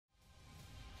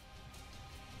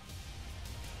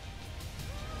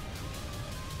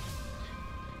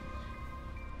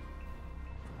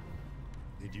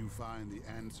Did you find the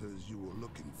answers you were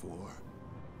looking for,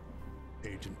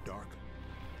 Agent Dark?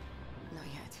 Not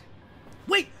yet.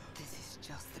 Wait! This is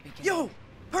just the beginning. Yo!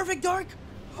 Perfect Dark!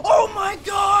 Oh my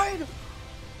god!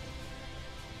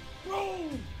 Bro!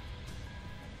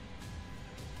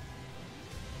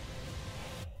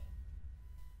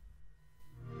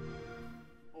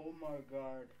 Oh my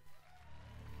god.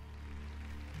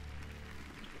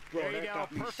 Bro, there you that go,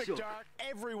 got me Perfect shook. Dark.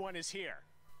 Everyone is here.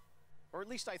 Or at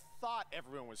least I thought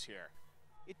everyone was here.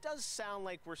 It does sound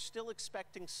like we're still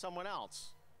expecting someone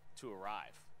else to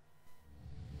arrive.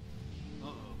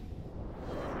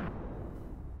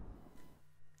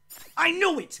 I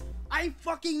knew it! I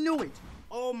fucking knew it!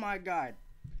 Oh my god.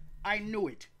 I knew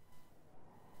it.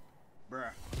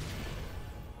 Bruh.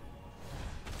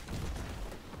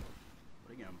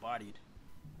 They getting bodied.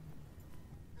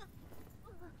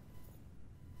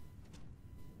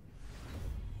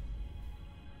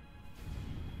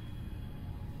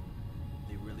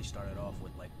 They really started off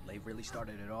with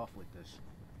it off with this.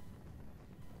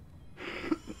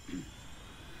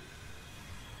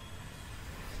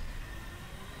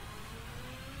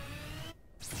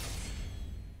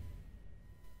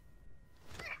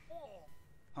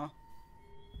 Huh?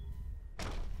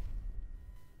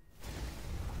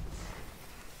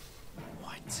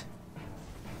 What?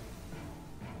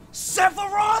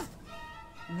 Sephiroth?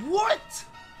 What?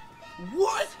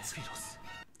 What? Sephiroth.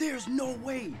 There's no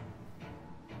way.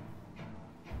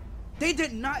 They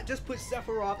did not just put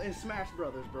Sephiroth in Smash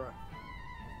Brothers, bro.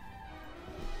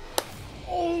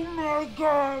 Oh my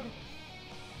god.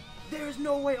 There's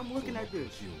no way I'm looking at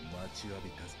this.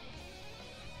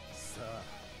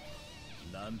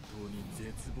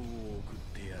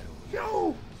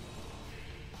 Yo!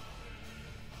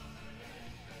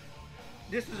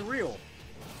 This is real.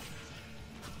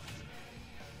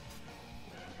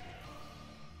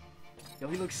 Yo,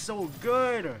 he looks so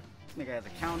good. This nigga has a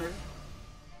counter.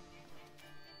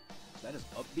 Is that his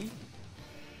up B?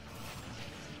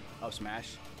 Oh,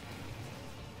 smash.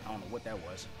 I don't know what that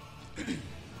was.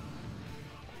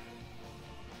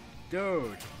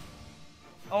 Dude.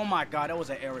 Oh my god, that was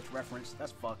an Aerith reference.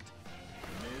 That's fucked.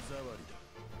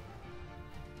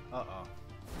 Uh-oh.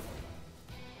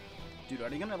 Dude, are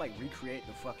they gonna like recreate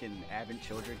the fucking Advent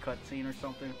Children cutscene or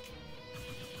something?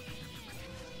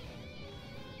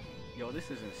 Yo, this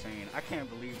is insane. I can't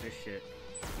believe this shit.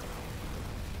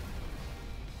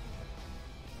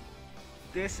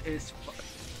 This is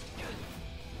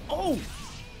Oh!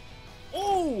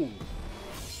 Oh!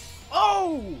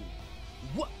 Oh!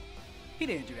 What? He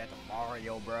didn't do that to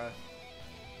Mario, bruh.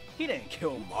 He didn't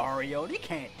kill Mario. He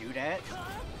can't do that.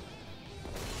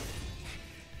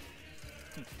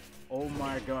 Oh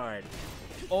my god.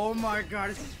 Oh my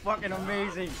god, this is fucking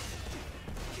amazing.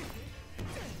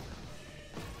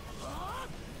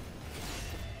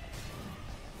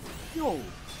 Yo.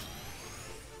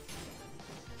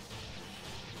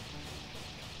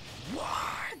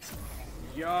 What?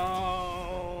 Yo.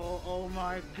 Oh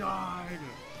my god.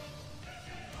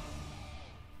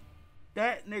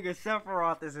 That nigga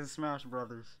Sephiroth is in Smash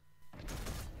Brothers.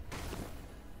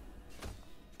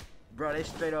 Bro, they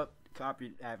straight up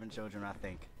copied Advent Children, I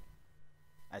think.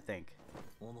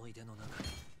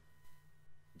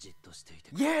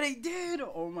 Yeah, they did!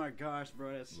 Oh my gosh,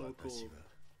 bro, that's so cool.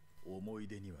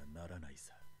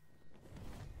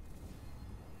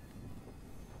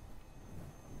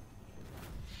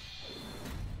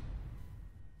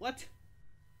 What?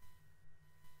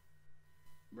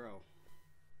 Bro.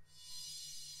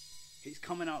 He's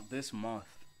coming out this month.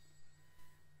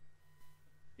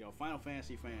 Yo, Final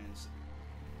Fantasy fans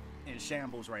in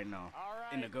shambles right now. All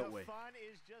right, in a good the way. fun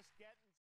is just getting